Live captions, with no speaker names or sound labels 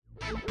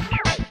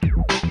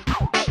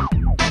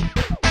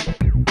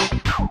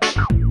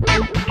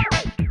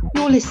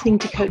listening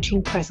to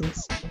Coaching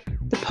Presence,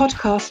 the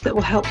podcast that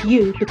will help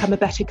you become a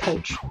better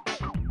coach.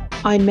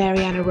 I'm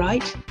Mariana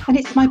Wright, and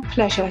it's my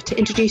pleasure to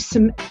introduce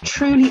some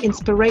truly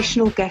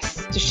inspirational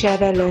guests to share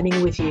their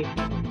learning with you.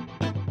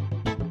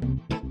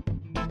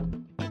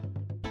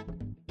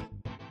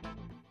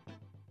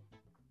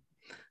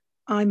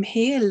 I'm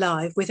here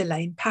live with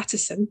Elaine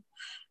Patterson,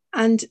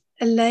 and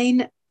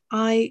Elaine,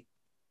 I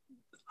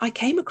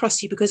came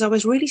across you because I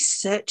was really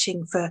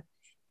searching for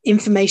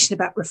information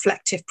about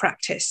reflective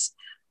practice.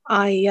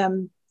 I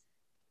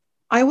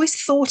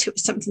always thought it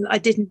was something that I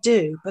didn't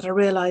do, but I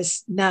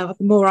realise now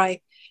the more I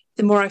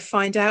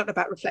find out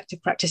about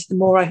reflective practice, the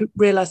more I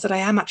realise that I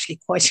am actually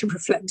quite a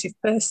reflective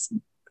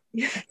person,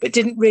 but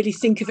didn't really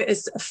think of it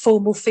as a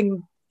formal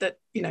thing that,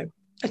 you know,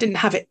 I didn't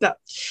have it, that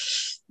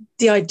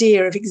the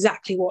idea of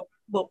exactly what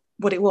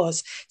it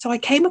was. So I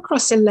came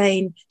across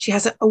Elaine. She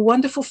has a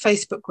wonderful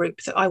Facebook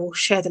group that I will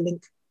share the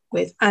link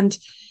with, and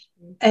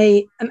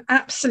an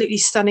absolutely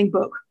stunning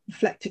book,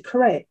 Reflect to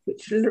Create,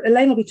 which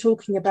Elaine will be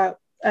talking about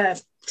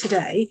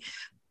today.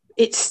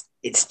 It's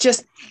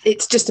just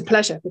a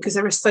pleasure because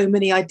there are so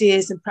many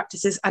ideas and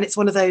practices, and it's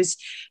one of those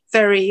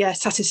very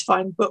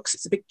satisfying books.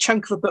 It's a big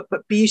chunk of a book,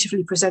 but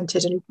beautifully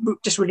presented and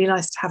just really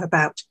nice to have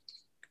about.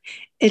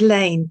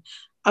 Elaine,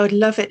 I would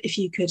love it if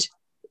you could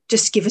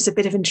just give us a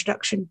bit of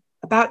introduction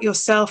about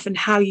yourself and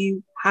how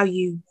you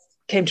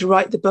came to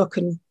write the book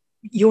and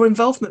your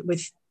involvement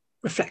with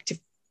reflective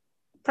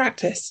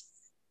practice.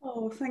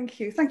 Oh, thank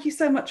you. Thank you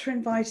so much for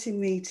inviting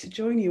me to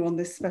join you on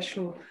this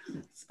special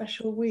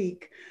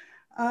week.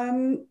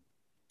 I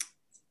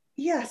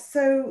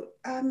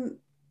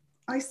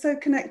so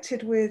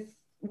connected with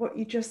what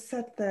you just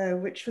said there,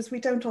 which was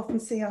we don't often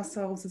see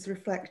ourselves as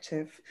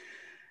reflective,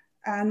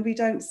 and we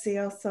don't see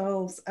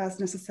ourselves as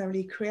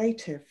necessarily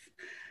creative.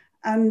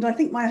 And I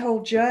think my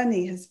whole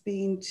journey has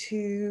been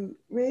to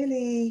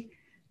really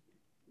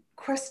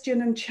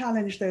question and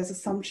challenge those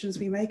assumptions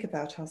we make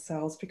about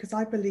ourselves, because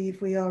I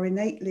believe we are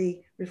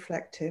innately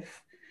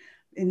reflective,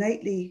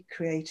 innately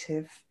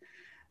creative.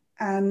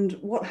 And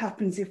what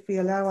happens if we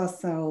allow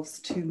ourselves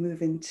to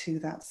move into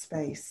that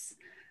space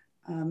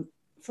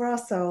for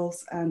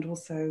ourselves and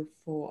also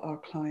for our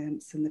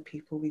clients and the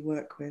people we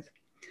work with?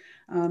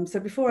 So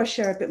before I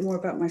share a bit more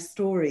about my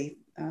story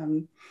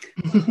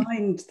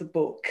behind the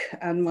book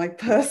and my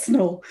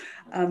personal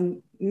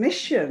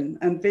mission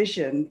and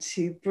vision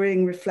to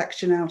bring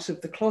reflection out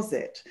of the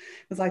closet,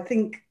 because I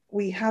think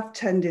we have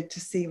tended to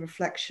see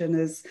reflection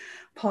as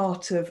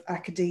part of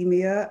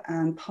academia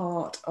and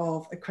part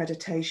of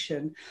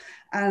accreditation,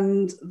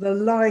 and the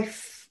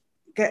life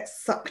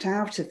gets sucked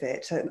out of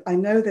it. And I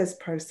know there's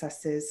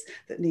processes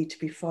that need to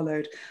be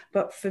followed,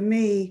 but for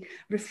me,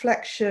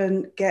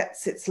 reflection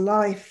gets its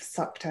life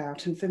sucked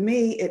out. And for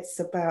me,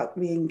 it's about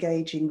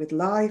re-engaging with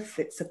life.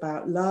 It's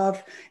about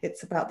love.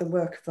 It's about the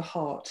work of the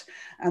heart.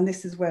 And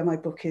this is where my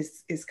book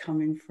is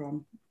coming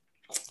from.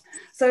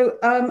 So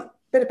a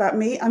bit about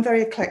me. I'm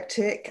very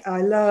eclectic.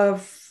 I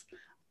love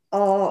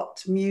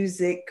art,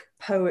 music,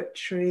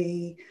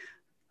 poetry,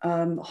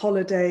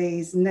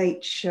 holidays,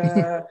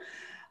 nature.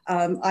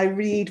 I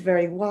read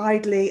very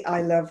widely.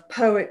 I love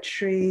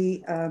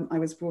poetry. I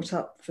was brought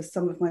up for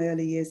some of my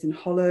early years in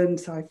Holland,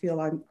 so I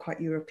feel I'm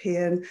quite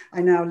European.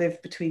 I now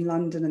live between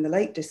London and the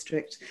Lake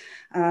District,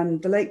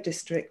 and the Lake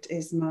District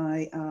is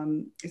my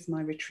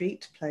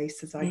retreat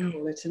place, as I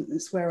call it, and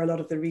it's where a lot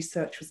of the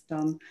research was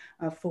done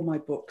for my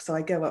book. So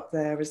I go up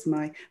there as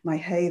my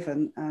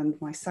haven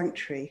and my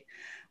sanctuary,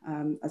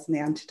 as the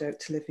antidote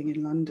to living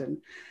in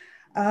London.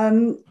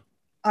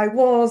 I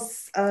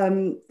was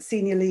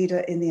senior leader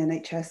in the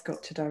NHS,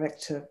 got to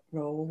director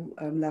role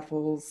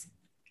levels,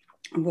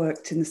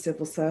 worked in the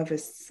civil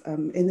service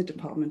in the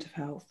Department of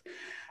Health.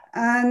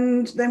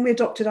 And then we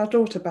adopted our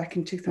daughter back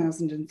in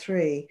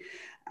 2003.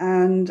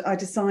 And I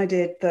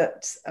decided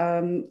that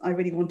I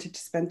really wanted to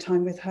spend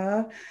time with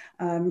her.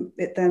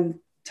 It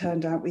then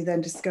turned out, we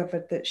then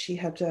discovered that she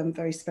had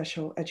very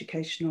special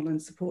educational and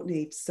support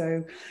needs.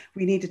 So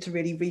we needed to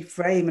really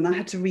reframe, and I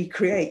had to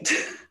recreate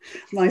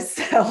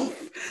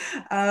myself,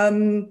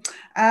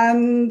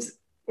 and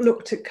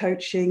looked at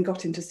coaching,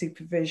 got into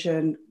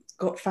supervision,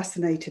 got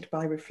fascinated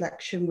by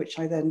reflection, which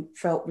I then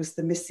felt was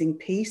the missing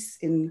piece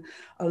in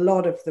a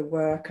lot of the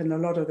work and a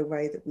lot of the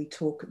way that we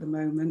talk at the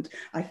moment.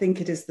 I think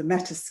it is the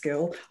meta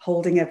skill,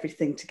 holding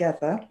everything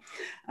together.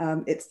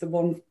 It's the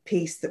one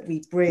piece that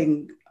we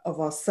bring of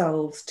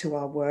ourselves to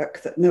our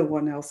work that no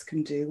one else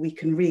can do. We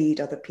can read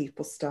other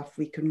people's stuff,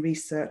 we can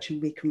research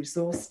and we can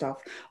resource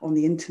stuff on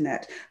the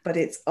internet, but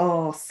it's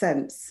our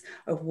sense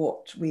of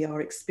what we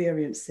are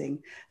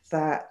experiencing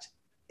that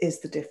is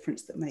the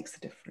difference, that makes the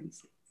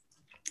difference.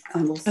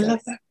 I'm also, I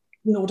love that.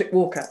 Nordic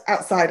walker,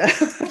 outsider.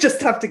 I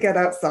just have to get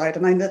outside,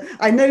 and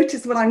I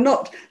notice when I'm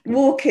not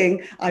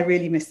walking, I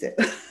really miss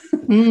it.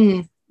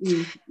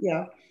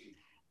 Yeah.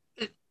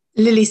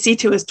 Lily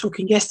Sita was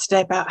talking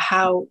yesterday about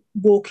how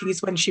walking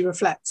is when she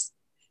reflects.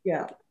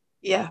 Yeah.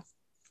 Yeah.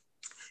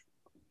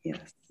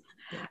 Yes.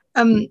 Yeah.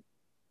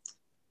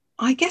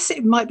 I guess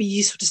it might be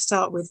useful to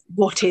start with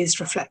what is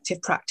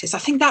reflective practice. I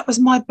think that was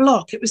my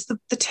block. It was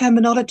the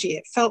terminology.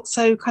 It felt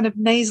so kind of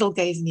nasal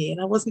gazing,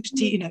 and I wasn't,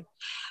 Yes.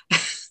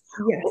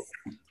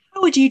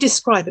 How would you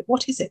describe it?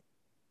 What is it?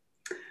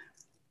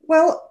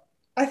 Well,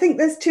 I think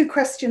there's two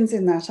questions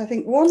in that. I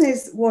think one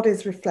is, what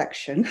is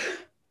reflection?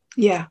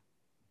 Yeah.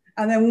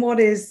 And then what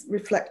is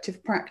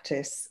reflective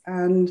practice?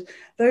 And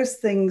those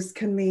things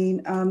can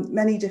mean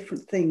many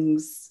different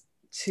things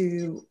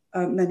to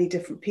many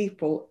different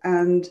people.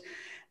 And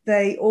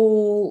they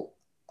all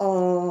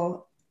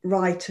are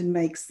right and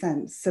make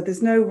sense. So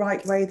there's no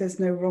right way, there's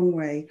no wrong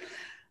way.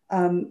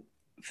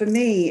 For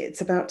me,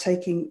 it's about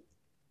taking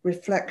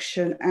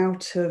reflection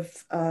out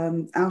of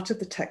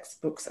the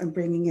textbooks and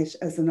bringing it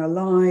as an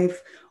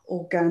alive,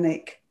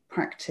 organic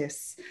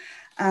practice.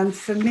 And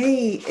for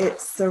me,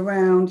 it's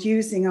around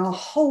using our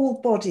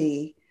whole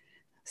body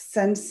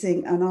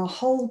sensing and our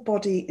whole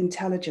body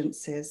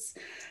intelligences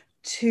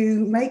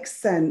to make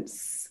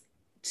sense,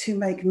 to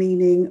make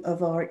meaning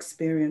of our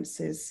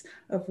experiences,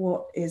 of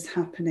what is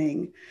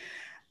happening.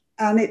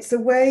 And it's a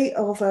way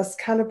of us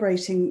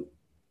calibrating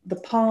the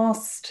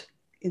past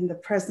in the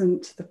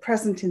present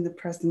in the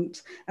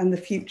present, and the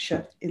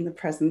future in the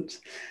present.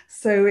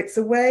 So it's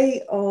a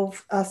way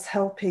of us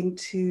helping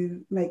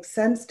to make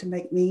sense, to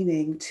make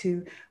meaning,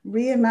 to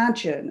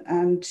reimagine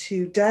and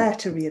to dare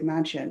to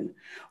reimagine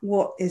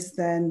what is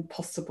then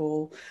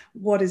possible,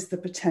 what is the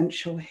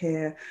potential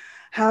here.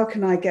 How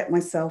can I get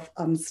myself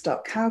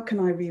unstuck? How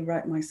can I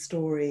rewrite my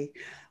story?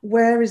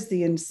 Where is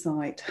the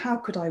insight? How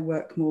could I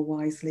work more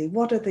wisely?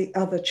 What are the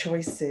other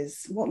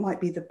choices? What might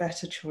be the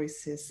better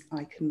choices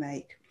I can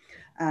make?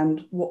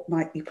 And what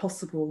might be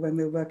possible when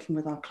we're working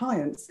with our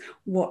clients?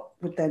 What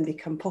would then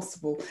become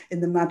possible in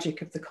the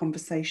magic of the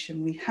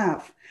conversation we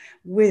have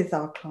with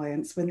our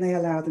clients when they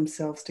allow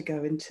themselves to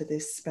go into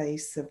this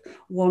space of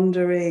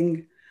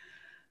wandering,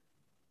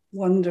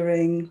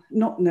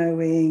 not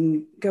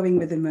knowing, going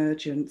with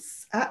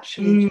emergence,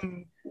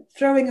 actually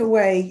throwing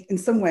away, in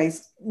some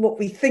ways, what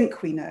we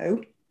think we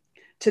know,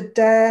 to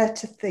dare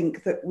to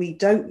think that we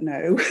don't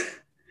know,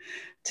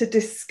 to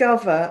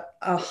discover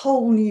a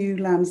whole new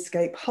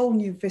landscape, whole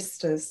new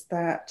vistas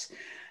that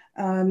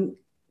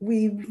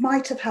we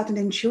might have had an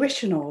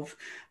intuition of,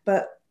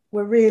 but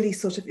were really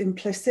sort of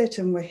implicit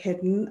and were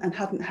hidden and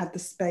hadn't had the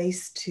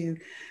space to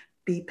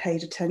be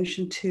paid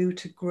attention to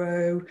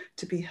grow,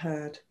 to be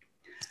heard.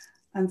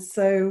 And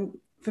so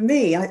for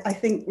me, I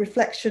think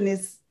reflection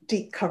is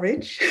deep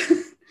courage.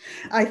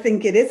 I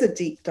think it is a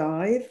deep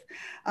dive.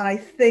 I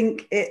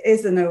think it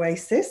is an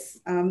oasis.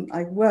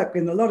 I work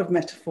in a lot of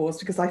metaphors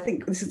because I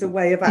think this is a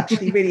way of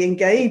actually really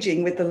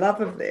engaging with the love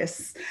of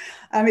this.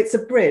 It's a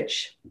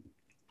bridge.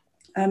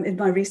 In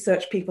my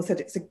research, people said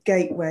it's a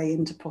gateway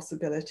into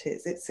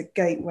possibilities. It's a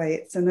gateway,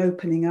 it's an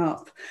opening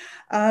up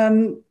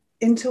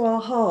into our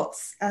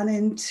hearts and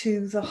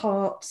into the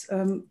heart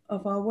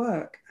of our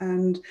work.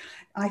 And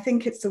I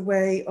think it's a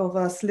way of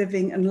us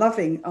living and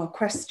loving our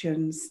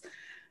questions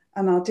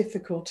and our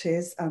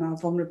difficulties and our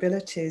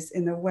vulnerabilities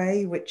in a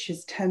way which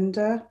is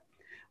tender,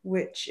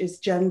 which is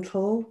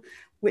gentle,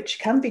 which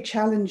can be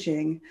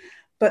challenging,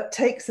 but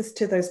takes us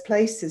to those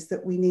places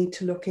that we need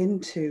to look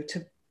into,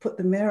 to put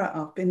the mirror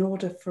up in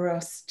order for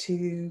us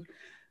to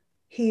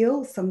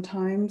heal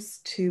sometimes,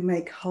 to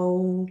make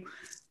whole,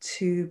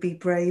 to be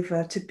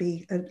braver, to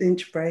be an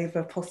inch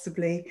braver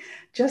possibly,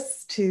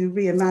 just to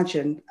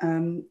reimagine.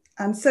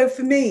 And so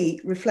for me,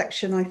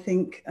 reflection, I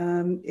think,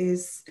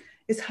 is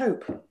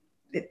hope.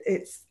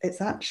 It's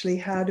actually,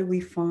 how do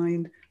we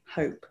find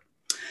hope?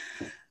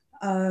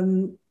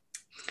 And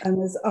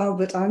as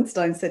Albert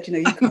Einstein said,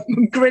 you can't...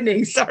 I'm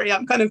grinning, sorry,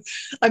 I'm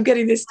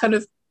getting this kind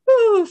of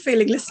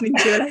feeling listening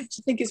to it. I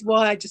think is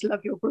why I just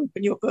love your group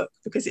and your book,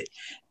 because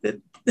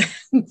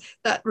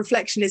that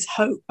reflection is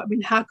hope. I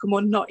mean, how can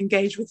one not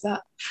engage with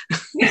that?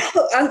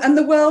 And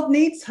the world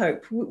needs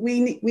hope. We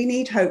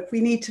need hope.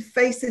 We need to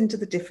face into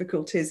the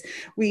difficulties.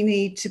 We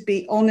need to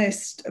be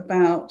honest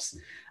about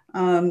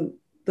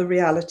the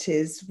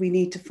realities. We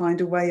need to find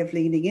a way of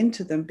leaning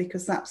into them,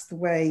 because that's the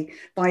way,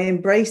 by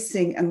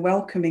embracing and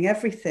welcoming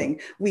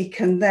everything, we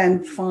can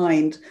then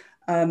find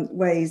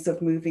ways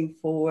of moving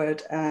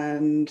forward.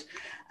 And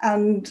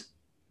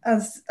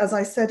as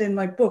I said in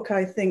my book,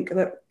 I think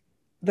that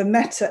the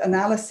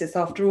meta-analysis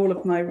after all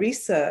of my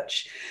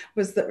research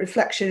was that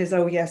reflection is,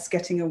 oh yes,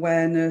 getting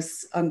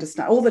awareness,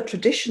 understand all the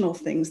traditional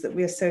things that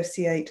we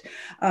associate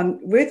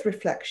with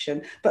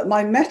reflection. But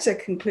my meta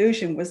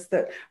conclusion was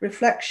that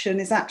reflection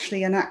is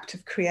actually an act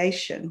of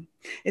creation.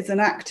 It's an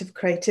act of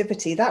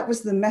creativity. That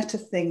was the meta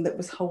thing that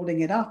was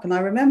holding it up. And I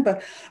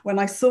remember when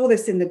I saw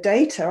this in the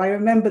data, I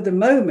remember the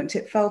moment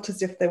it felt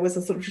as if there was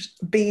a sort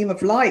of beam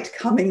of light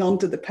coming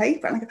onto the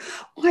paper. And I go,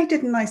 why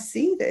didn't I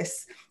see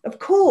this? Of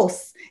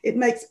course, it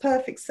makes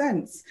perfect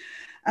sense.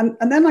 And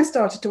then I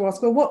started to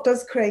ask, well, what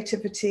does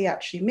creativity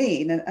actually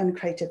mean? And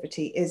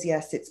creativity is,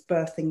 yes, it's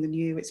birthing the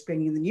new, it's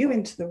bringing the new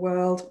into the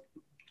world.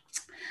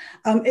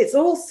 It's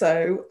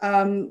also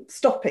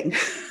stopping.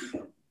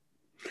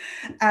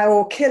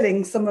 or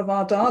killing some of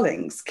our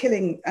darlings,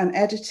 killing and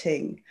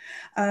editing,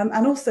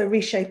 and also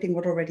reshaping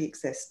what already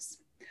exists.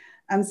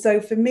 And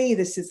so for me,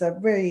 this is a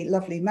really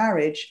lovely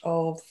marriage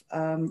of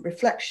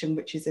reflection,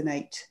 which is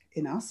innate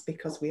in us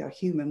because we are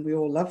human. We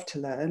all love to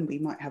learn. We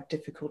might have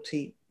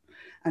difficulty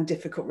and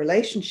difficult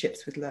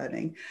relationships with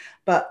learning,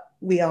 but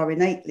we are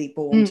innately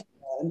born to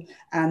learn,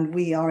 and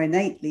we are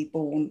innately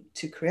born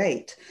to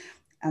create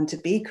and to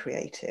be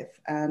creative.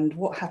 And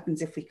what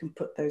happens if we can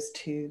put those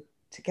two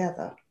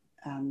together?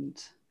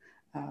 And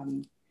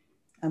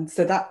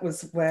so that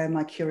was where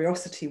my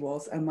curiosity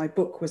was. And my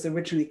book was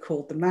originally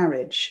called The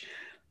Marriage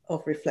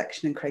of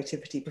Reflection and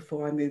Creativity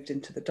before I moved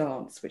into the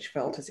dance, which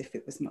felt as if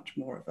it was much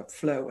more of a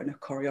flow and a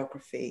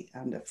choreography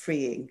and a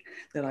freeing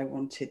that I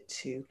wanted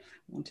to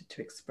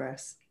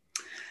express.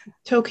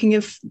 Talking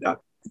of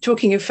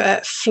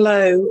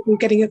flow, we're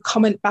getting a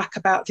comment back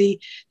about the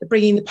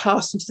bringing the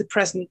past into the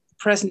present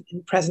in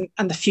the present,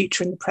 and the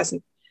future in the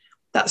present.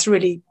 That's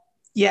really,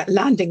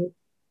 landing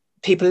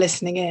people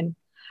listening in.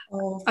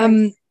 Oh,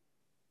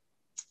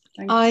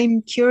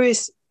 I'm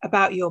curious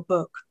about your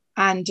book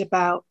and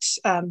about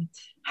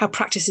how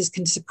practices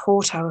can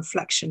support our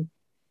reflection.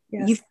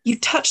 Yes. You've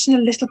touched on a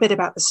little bit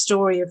about the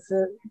story of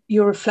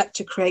your Reflect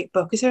to Create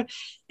book. Is there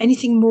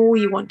anything more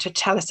you want to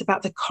tell us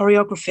about the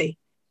choreography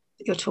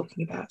that you're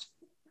talking about?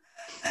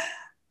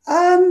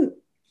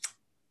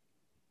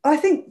 I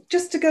think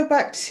just to go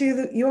back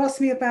to you asked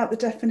me about the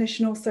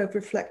definition also of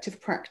reflective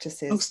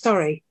practices. Oh,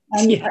 sorry.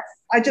 And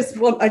I just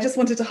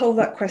wanted to hold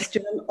that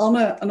question and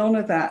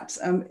honor that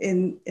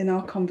in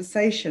our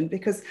conversation,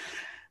 because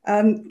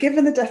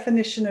given the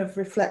definition of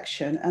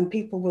reflection, and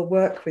people will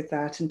work with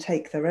that and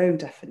take their own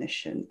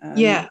definition.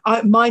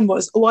 Mine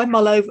was, I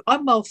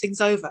mull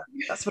things over.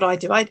 That's what I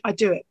do. I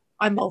do it.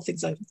 I mull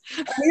things over.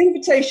 The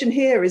invitation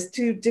here is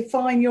to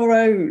define your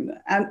own,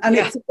 and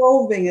it's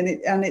evolving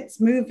and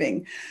it's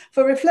moving.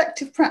 For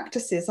reflective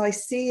practices, I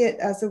see it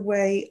as a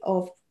way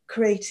of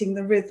creating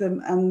the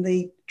rhythm and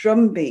the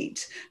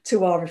drumbeat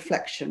to our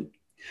reflection.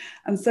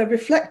 And so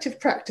reflective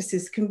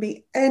practices can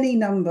be any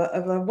number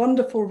of a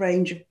wonderful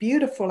range of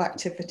beautiful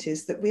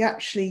activities that we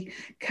actually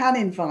can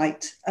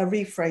invite a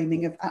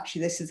reframing of,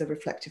 actually, this is a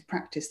reflective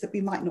practice that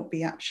we might not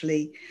be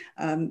actually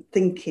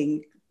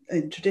thinking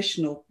in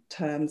traditional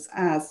terms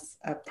as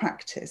a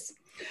practice.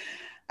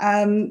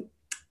 And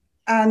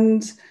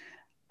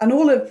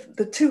all of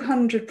the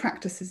 200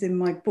 practices in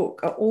my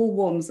book are all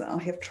ones that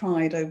I have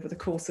tried over the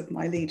course of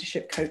my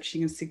leadership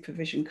coaching and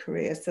supervision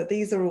career. So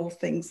these are all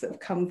things that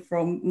have come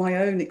from my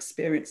own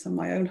experience and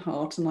my own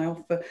heart, and I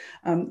offer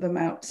them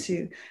out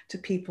to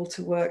people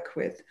to work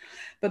with.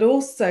 But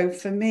also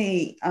for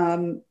me,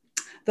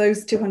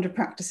 those 200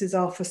 practices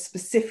are for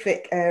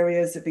specific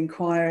areas of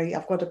inquiry.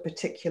 I've got a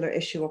particular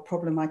issue or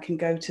problem, I can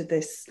go to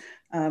this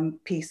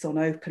piece on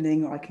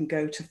opening, or I can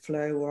go to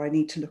flow, or I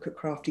need to look at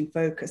crafting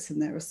focus.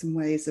 And there are some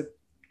ways of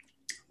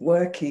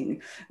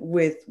working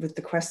with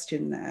the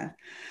question there.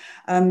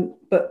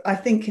 But I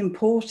think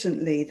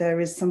importantly,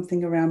 there is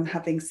something around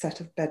having a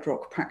set of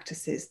bedrock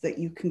practices that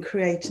you can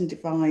create and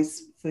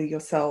devise for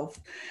yourself.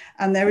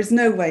 And there is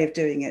no way of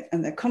doing it.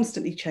 And they're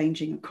constantly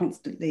changing and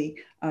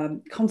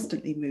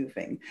constantly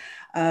moving.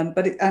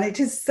 But it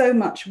is so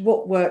much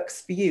what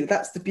works for you.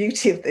 That's the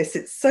beauty of this.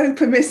 It's so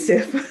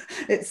permissive.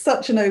 It's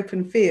such an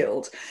open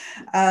field.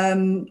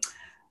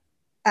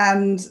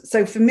 And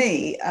so for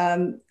me,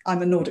 I'm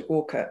a Nordic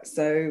walker.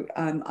 So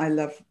I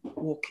love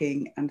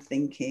walking and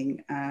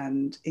thinking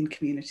and in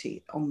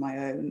community on my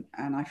own.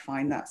 And I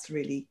find that's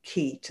really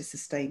key to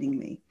sustaining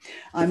me.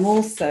 I'm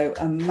also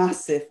a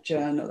massive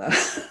journaler.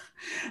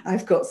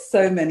 I've got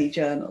so many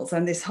journals,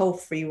 and this whole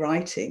free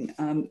writing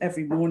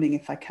every morning,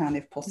 if I can,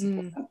 if possible.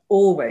 And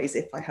always,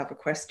 if I have a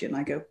question,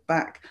 I go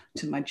back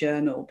to my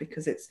journal,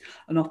 because it's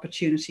an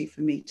opportunity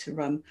for me to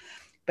run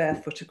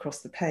barefoot across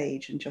the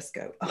page and just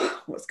go,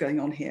 oh, what's going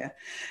on here?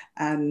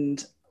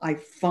 And I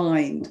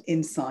find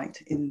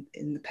insight in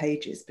the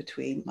pages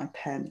between my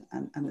pen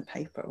and the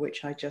paper,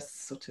 which I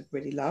just sort of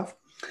really love.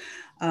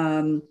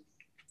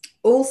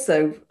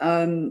 Also,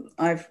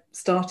 I've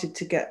started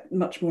to get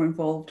much more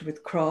involved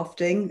with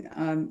crafting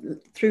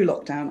through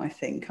lockdown, I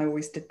think. I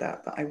always did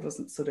that, but I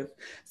wasn't sort of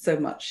so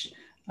much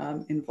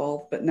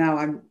involved. But now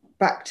I'm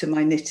back to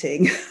my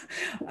knitting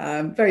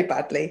very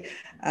badly.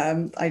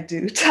 I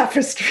do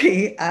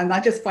tapestry, and I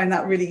just find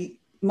that really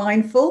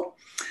mindful.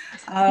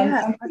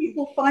 And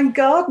people find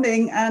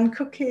gardening and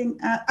cooking.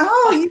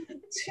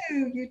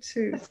 You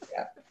too.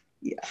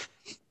 Yeah.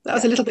 That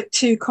was a little bit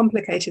too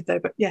complicated, though,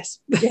 but yes.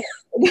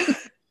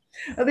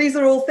 These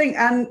are all things,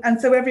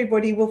 and so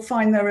everybody will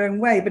find their own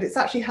way, but it's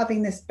actually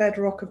having this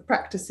bedrock of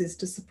practices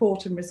to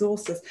support and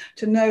resource us,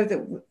 to know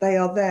that they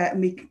are there and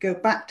we can go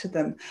back to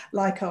them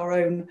like our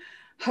own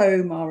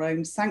home, our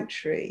own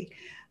sanctuary,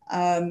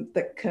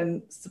 that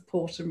can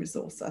support and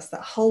resource us,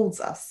 that holds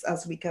us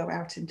as we go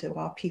out into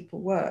our people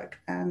work.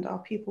 And our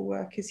people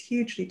work is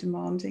hugely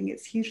demanding,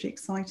 it's hugely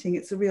exciting,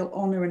 it's a real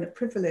honour and a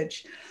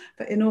privilege.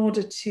 But in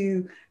order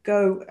to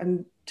go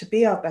and to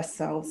be our best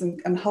selves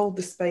and hold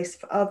the space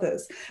for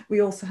others, we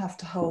also have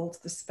to hold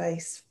the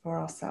space for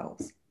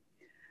ourselves.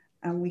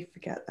 and we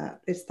forget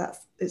that. It's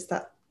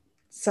that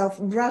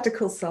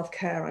radical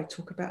self-care I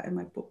talk about in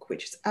my book,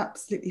 which is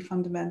absolutely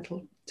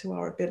fundamental to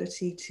our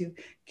ability to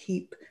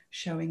keep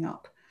showing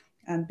up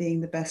and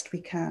being the best we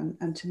can,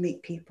 and to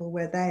meet people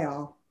where they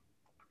are,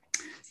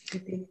 to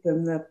give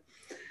them the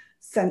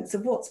sense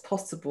of what's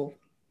possible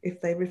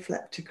if they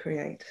reflect to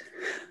create.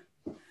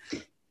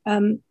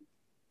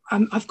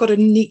 I've got a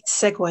neat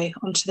segue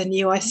onto the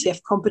new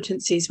ICF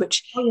competencies,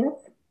 which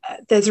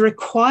there's a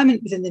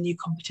requirement within the new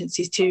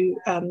competencies to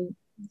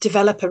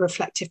develop a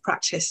reflective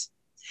practice.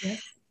 Yeah.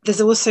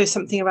 There's also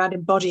something around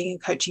embodying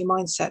and coaching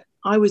mindset.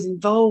 I was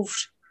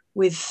involved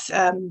with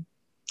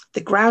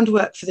the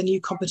groundwork for the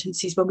new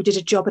competencies when we did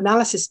a job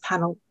analysis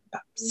panel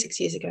about 6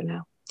 years ago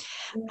now.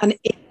 Yeah. And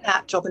in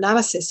that job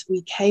analysis,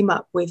 we came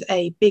up with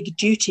a big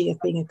duty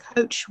of being a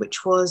coach,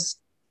 which was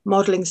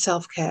modeling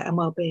self-care and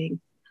well-being.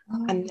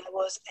 Oh. And there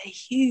was a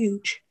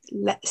huge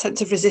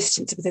sense of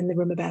resistance within the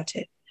room about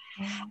it.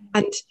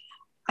 Oh.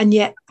 And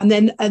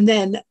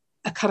then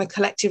a kind of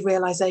collective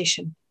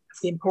realization of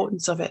the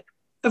importance of it,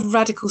 of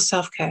radical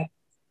self-care.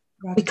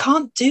 We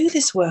can't do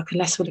this work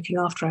unless we're looking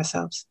after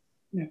ourselves.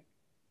 No,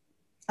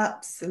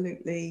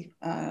 absolutely,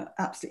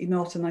 absolutely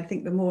not. And I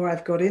think the more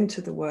I've got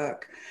into the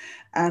work,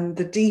 and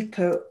the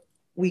deeper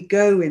we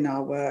go in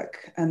our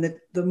work, and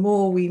the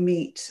more we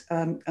meet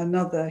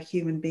another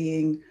human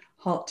being,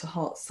 heart to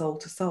heart, soul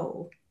to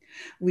soul,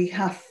 we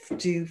have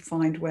to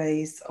find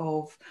ways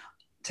of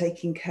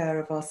taking care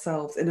of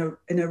ourselves in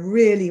a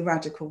really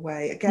radical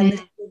way. Again,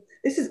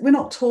 this is, we're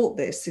not taught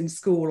this in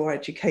school or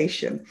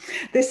education.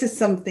 This is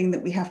something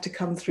that we have to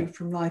come through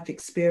from life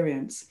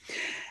experience.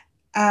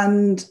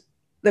 And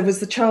there was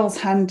the Charles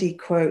Handy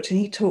quote, and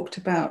he talked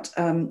about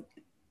a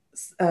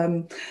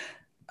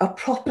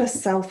proper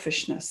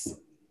selfishness.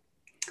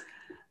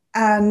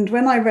 And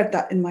when I read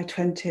that in my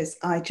 20s,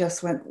 I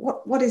just went,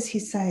 what is he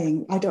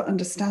saying? I don't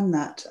understand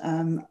that.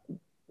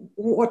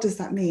 What does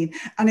that mean?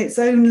 And it's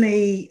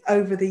only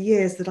over the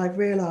years that I've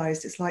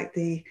realized it's like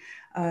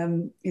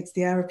it's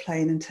the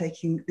aeroplane and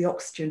taking the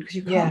oxygen, because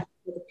you can't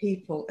for the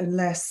people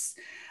unless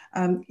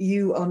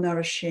you are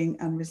nourishing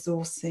and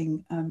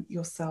resourcing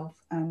yourself.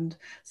 And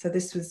so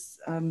this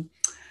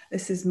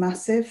is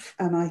massive,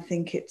 and I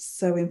think it's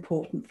so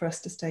important for us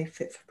to stay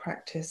fit for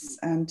practice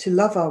and to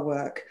love our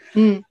work.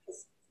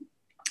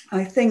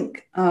 I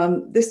think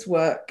this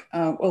work,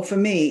 well, for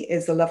me,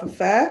 is a love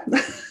affair.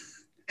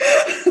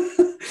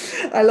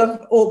 I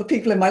love all the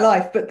people in my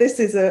life, but this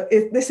is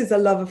a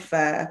love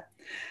affair.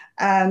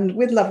 And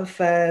with love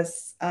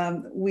affairs,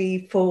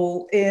 we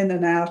fall in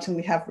and out, and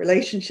we have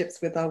relationships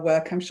with our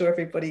work. I'm sure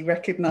everybody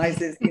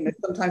recognizes,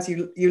 sometimes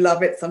you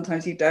love it,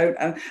 sometimes you don't,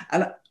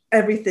 and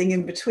everything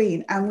in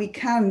between. And we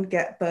can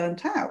get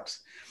burnt out.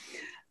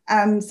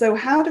 And so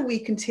how do we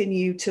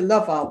continue to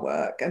love our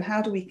work, and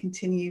how do we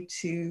continue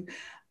to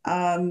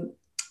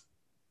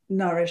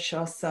nourish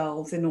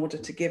ourselves in order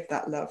to give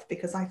that love?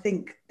 Because I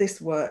think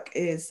this work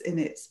is, in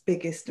its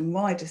biggest and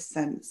widest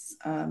sense,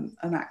 an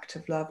act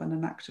of love and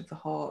an act of the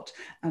heart,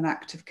 an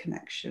act of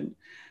connection.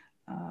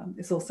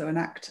 It's also an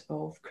act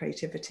of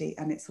creativity,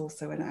 and it's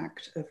also an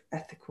act of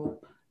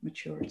ethical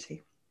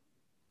maturity.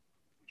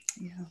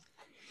 Yeah.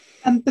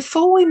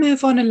 Before we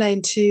move on,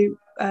 Elaine, to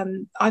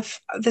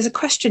there's a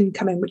question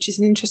coming, which is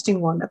an interesting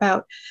one,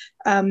 about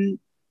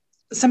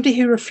somebody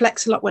who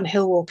reflects a lot when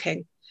hill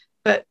walking,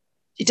 but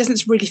it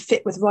doesn't really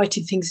fit with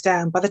writing things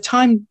down. By the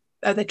time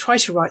they try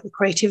to write, the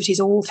creativity is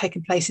all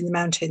taken place in the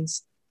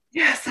mountains.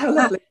 Yes, how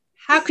lovely.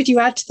 How could you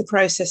add to the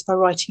process by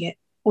writing it,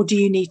 or do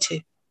you need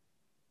to?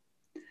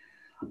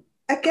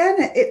 Again,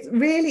 it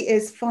really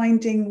is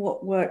finding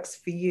what works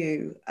for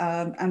you,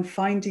 and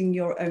finding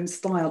your own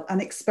style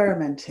and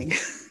experimenting.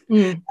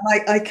 And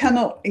I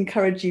cannot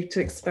encourage you to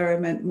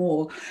experiment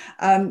more.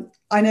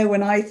 I know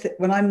when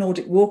I'm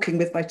Nordic walking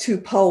with my two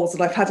poles,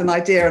 and I've had an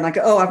idea, and I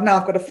go, I've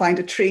got to find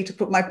a tree to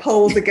put my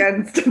poles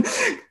against,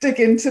 dig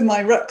into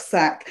my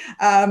rucksack,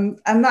 and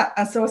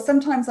so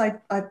sometimes I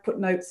put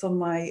notes on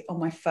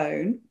my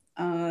phone.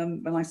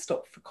 When I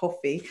stop for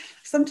coffee,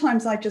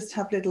 sometimes I just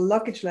have little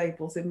luggage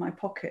labels in my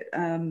pocket.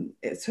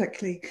 It's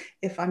actually,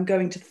 if I'm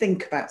going to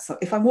think about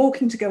something, if I'm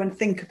walking to go and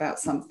think about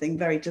something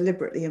very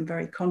deliberately and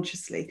very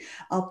consciously,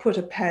 I'll put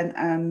a pen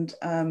and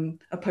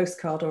a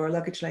postcard or a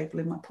luggage label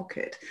in my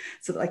pocket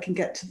so that I can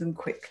get to them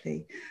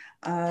quickly.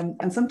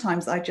 And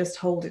sometimes I just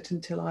hold it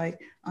until I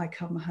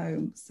come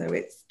home. So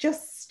it's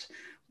just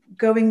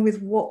going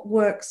with what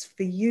works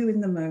for you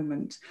in the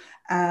moment,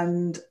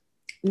 and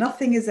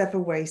nothing is ever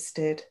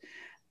wasted,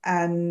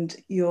 and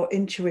your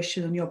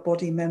intuition and your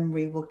body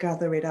memory will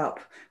gather it up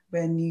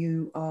when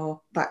you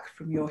are back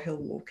from your hill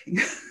walking.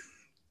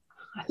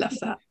 I love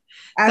that.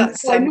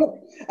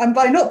 And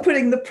by not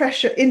putting the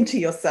pressure into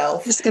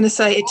yourself. Just going to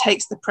say, it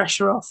takes the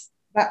pressure off.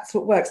 That's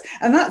what works.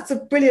 And that's a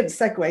brilliant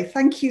segue.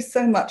 Thank you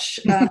so much,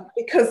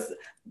 because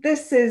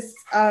this is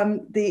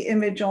the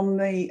image on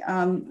the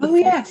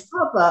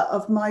cover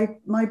of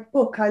my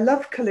book. I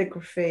love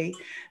calligraphy.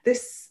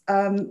 This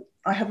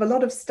I have a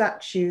lot of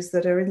statues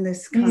that are in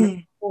this kind of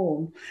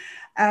form.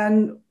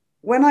 And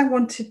when I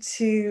wanted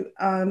to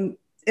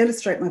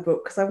illustrate my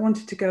book because I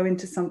wanted to go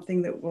into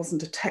something that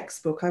wasn't a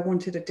textbook. I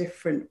wanted a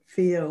different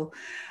feel.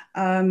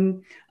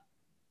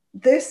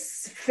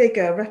 This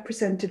figure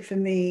represented for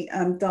me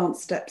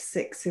dance step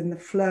 6 in the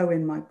flow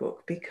in my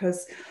book,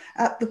 because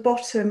at the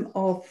bottom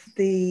of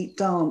the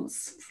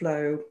dance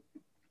flow,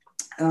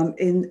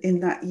 in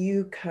that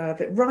U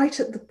curve, right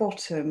at the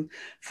bottom,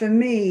 for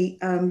me,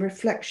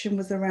 reflection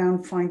was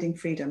around finding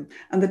freedom.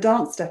 And the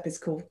dance step is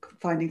called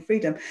Finding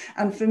Freedom.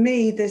 And for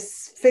me,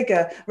 this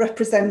figure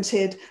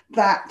represented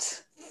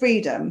that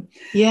freedom.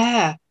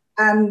 Yeah.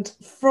 And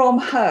from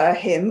her,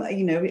 him,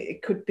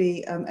 it could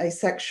be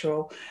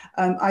asexual.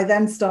 I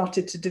then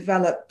started to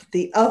develop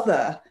the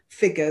other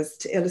figures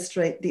to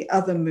illustrate the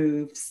other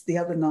moves, the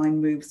other 9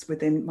 moves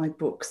within my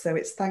book. So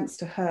it's thanks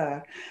to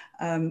her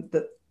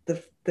that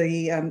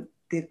the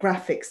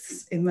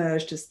graphics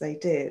emerged as they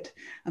did,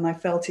 and I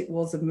felt it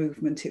was a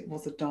movement, it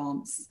was a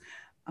dance,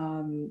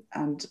 and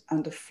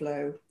a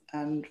flow.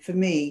 And for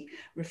me,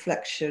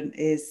 reflection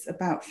is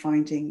about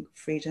finding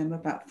freedom,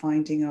 about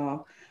finding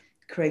our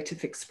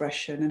creative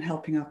expression, and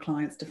helping our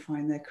clients to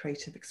find their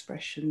creative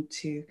expression,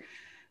 to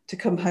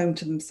come home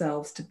to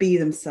themselves, to be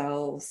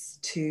themselves,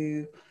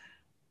 to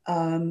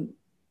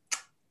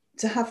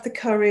have the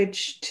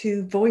courage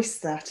to voice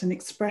that and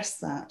express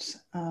that.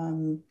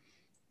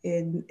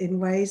 In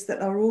ways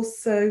that are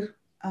also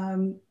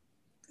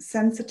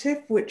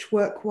sensitive, which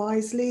work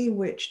wisely,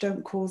 which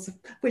don't cause,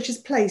 which is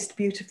placed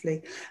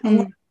beautifully. And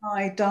one of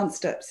my dance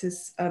steps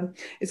is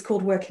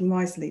called Working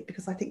Wisely,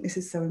 because I think this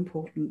is so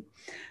important,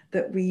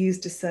 that we use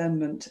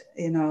discernment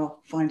in our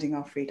finding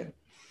our freedom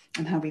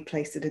and how we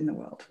place it in the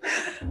world.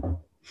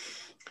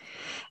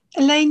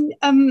 Elaine,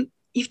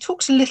 you've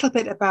talked a little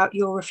bit about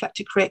your Reflect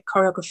to Create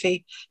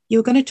choreography.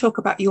 You're going to talk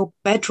about your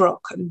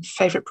bedrock and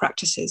favourite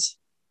practices.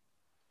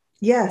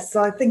 Yes,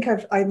 I think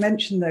I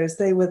mentioned those.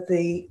 They were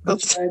the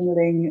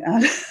journaling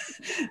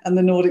and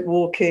the Nordic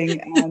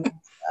walking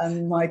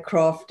and my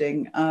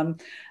crafting.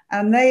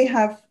 And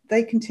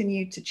they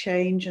continue to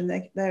change, and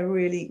they're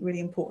really, really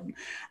important.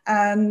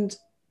 And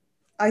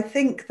I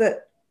think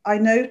that I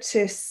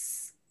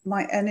notice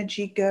my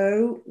energy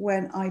go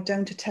when I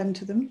don't attend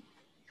to them.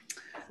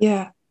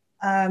 Yeah.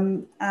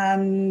 And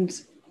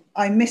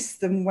I miss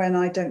them when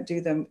I don't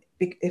do them,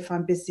 if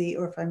I'm busy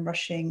or if I'm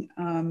rushing.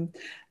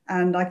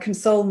 And I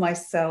console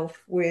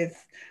myself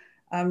with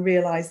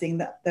realizing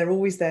that they're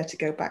always there to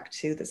go back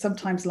to, that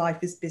sometimes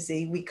life is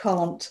busy. We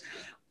can't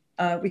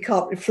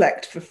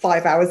reflect for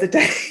 5 hours a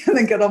day and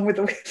then get on with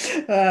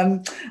it.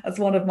 As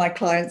one of my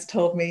clients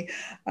told me,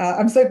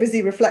 I'm so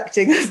busy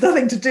reflecting, there's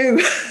nothing to do.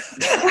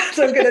 I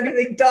don't get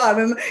anything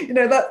done.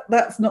 And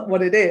that's not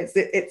what it is.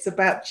 It's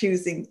about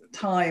choosing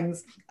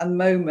times and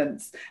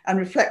moments. And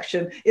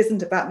reflection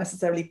isn't about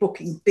necessarily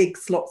booking big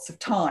slots of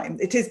time.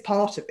 It is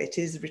part of it,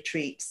 is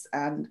retreats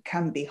and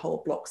can be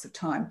whole blocks of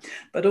time.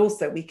 But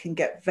also we can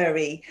get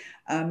very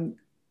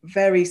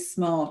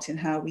smart in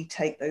how we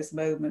take those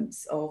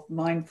moments of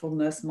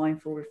mindfulness,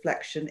 mindful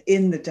reflection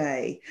in the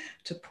day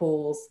to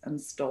pause and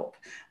stop.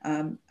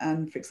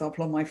 And for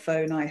example, on my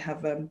phone, I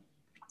have a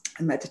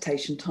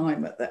meditation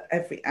timer that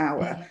every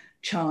hour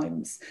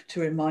chimes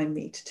to remind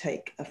me to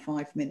take a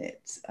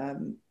 5-minute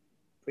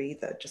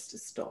breather, just to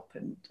stop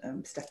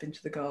and step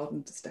into the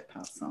garden, to step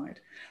outside.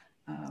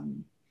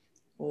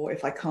 Or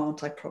if I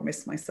can't, I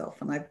promise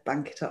myself, and I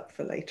bank it up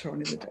for later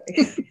on in the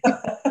day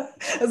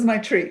as my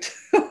treat.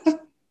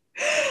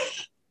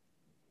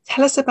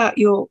 Tell us about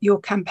your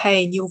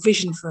campaign, your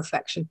vision for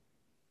reflection.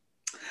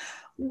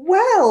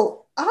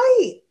 Well,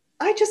 I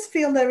just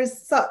feel there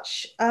is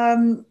such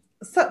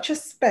a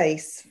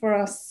space for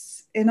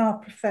us in our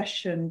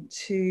profession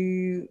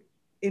to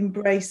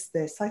embrace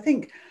this. I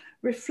think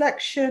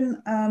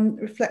reflection,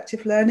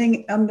 reflective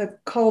learning, and the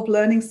Kolb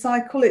learning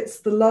cycle, it's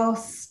the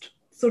last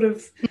sort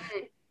of,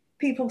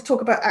 people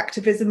talk about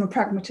activism and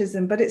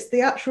pragmatism, but it's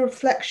the actual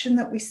reflection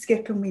that we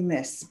skip and we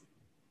miss.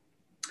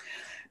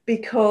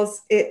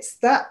 Because it's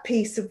that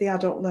piece of the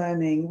adult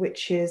learning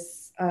which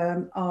is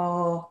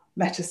our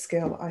meta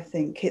skill, I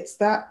think. It's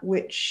that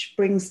which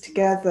brings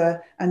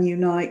together and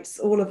unites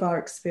all of our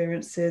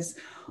experiences,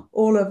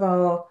 all of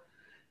our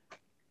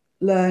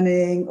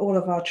learning, all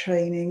of our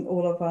training,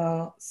 all of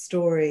our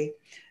story.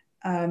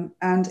 And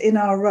in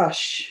our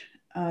rush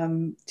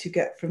to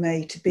get from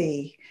A to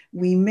B,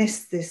 we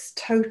miss this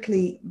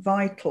totally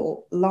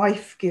vital,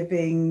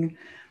 life-giving,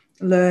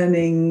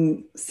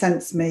 learning,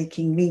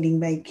 sense-making,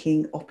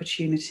 meaning-making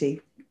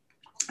opportunity.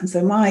 And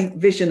so my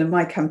vision of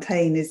my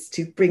campaign is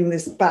to bring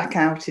this back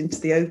out into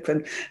the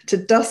open, to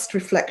dust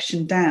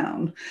reflection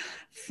down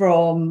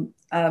from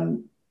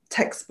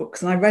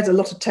textbooks. And I read a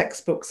lot of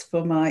textbooks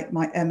for my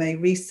MA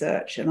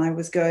research, and I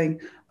was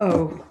going,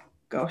 oh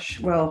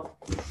gosh, well,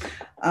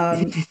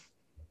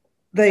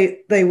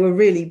 they were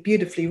really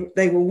beautifully,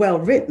 they were well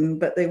written,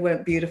 but they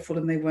weren't beautiful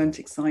and they weren't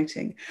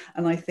exciting.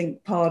 And I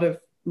think part of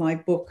my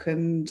book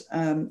and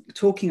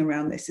talking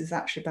around this is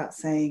actually about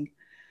saying,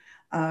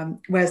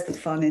 where's the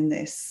fun in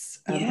this?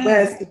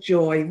 Where's the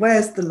joy?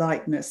 Where's the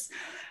lightness?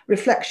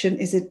 Reflection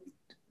is a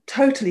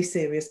totally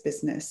serious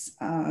business.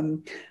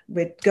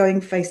 We're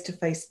going face to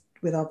face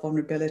with our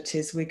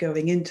vulnerabilities. We're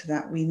going into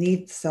that. We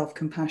need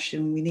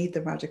self-compassion. We need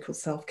the radical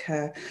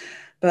self-care,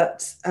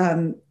 but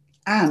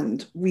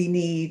and we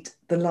need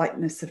the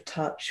lightness of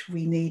touch.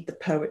 We need the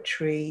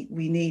poetry.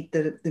 We need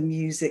the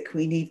music.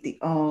 We need the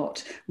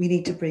art. We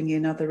need to bring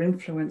in other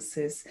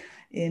influences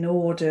in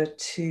order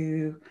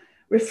to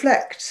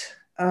reflect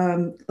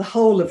the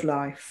whole of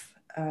life.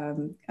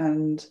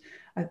 And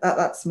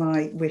that's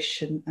my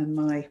wish and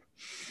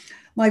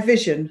my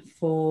vision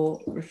for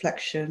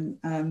reflection,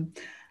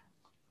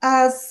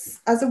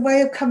 as a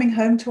way of coming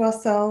home to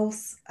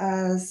ourselves,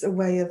 as a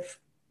way of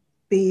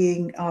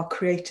being our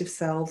creative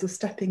selves, of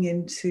stepping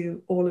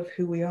into all of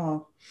who we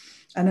are.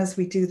 And as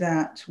we do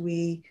that,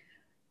 we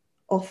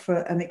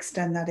offer and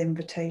extend that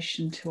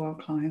invitation to our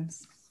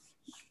clients.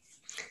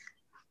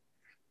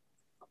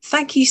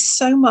 Thank you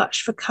so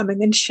much for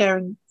coming and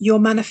sharing your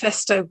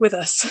manifesto with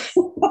us.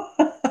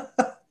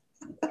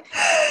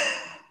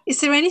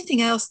 Is there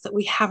anything else that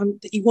we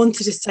haven't, that you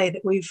wanted to say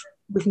that we've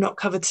not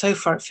covered so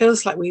far? It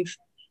feels like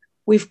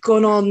we've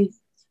gone on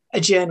a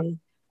journey.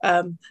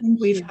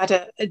 We've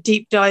had a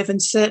deep dive, and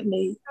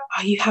certainly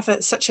you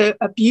have such a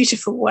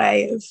beautiful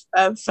way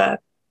of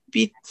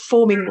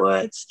forming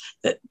words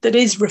that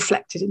is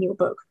reflected in your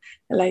book,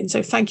 Elaine.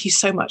 So thank you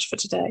so much for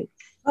today.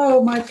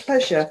 Oh, my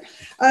pleasure.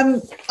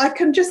 I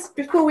can just,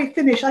 before we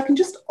finish, I can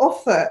just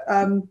offer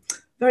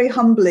very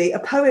humbly a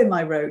poem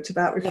I wrote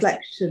about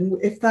reflection,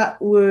 if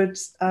that would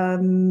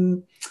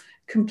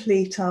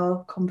complete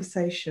our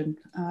conversation.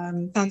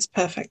 Sounds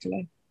perfect,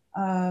 Elaine.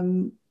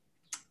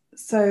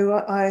 So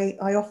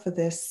I offer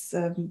this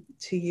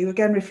to you.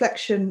 Again,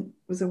 reflection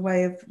was a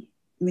way of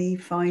me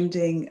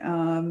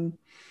finding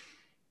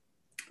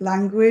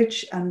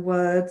language and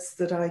words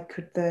that I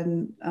could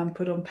then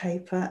put on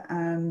paper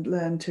and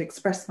learn to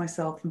express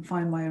myself and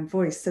find my own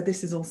voice. So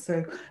this is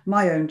also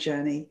my own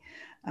journey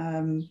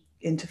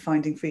into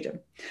finding freedom.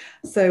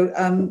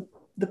 So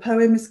the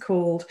poem is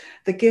called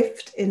 "The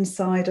Gift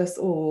Inside Us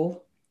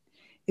All,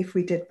 If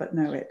We Did But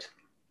Know It."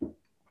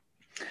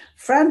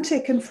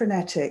 Frantic and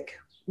frenetic,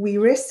 we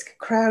risk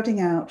crowding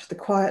out the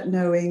quiet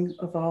knowing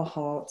of our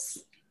hearts,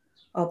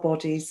 our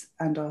bodies,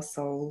 and our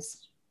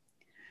souls.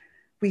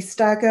 We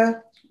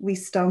stagger, we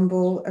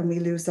stumble, and we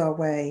lose our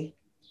way,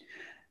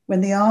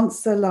 when the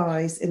answer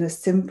lies in a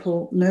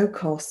simple,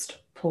 no-cost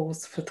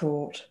pause for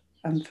thought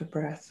and for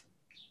breath.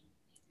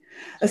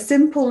 A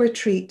simple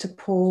retreat to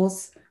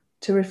pause,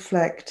 to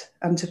reflect,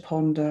 and to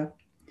ponder,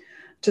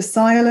 to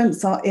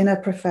silence our inner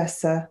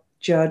professor,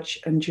 judge,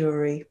 and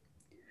jury,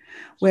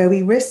 where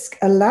we risk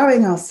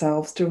allowing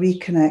ourselves to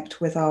reconnect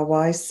with our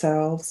wise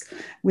selves,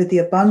 with the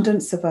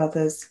abundance of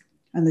others,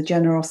 and the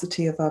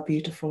generosity of our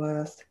beautiful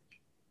earth.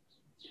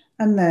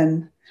 And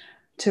then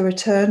to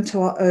return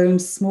to our own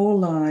small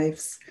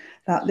lives,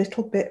 that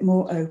little bit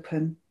more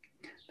open,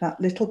 that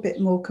little bit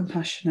more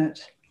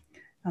compassionate,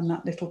 and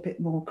that little bit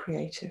more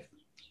creative.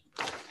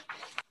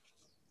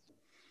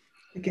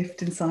 The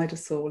gift inside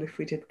us all, if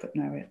we did but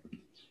know it.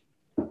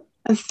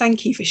 And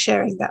thank you for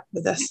sharing that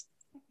with us.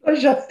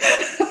 Pleasure.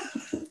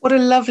 What a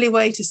lovely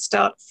way to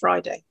start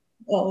Friday.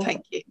 Oh.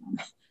 Thank you.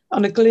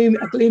 On a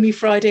gloomy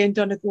Friday in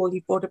Donegal,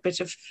 you brought a bit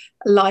of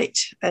light,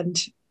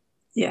 and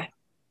yeah,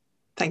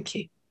 thank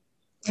you.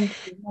 Thank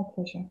you. My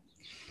pleasure.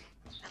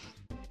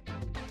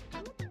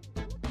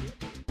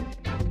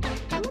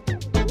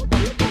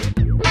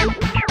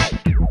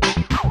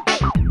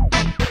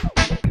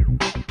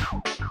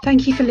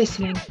 Thank you for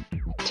listening.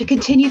 To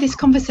continue this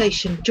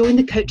conversation, join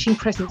the Coaching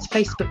Presence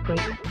Facebook group.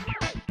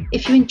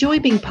 If you enjoy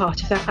being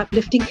part of that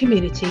uplifting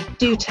community,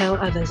 do tell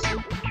others.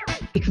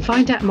 You can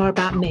find out more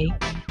about me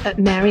at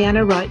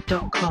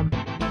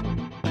mariannawright.com.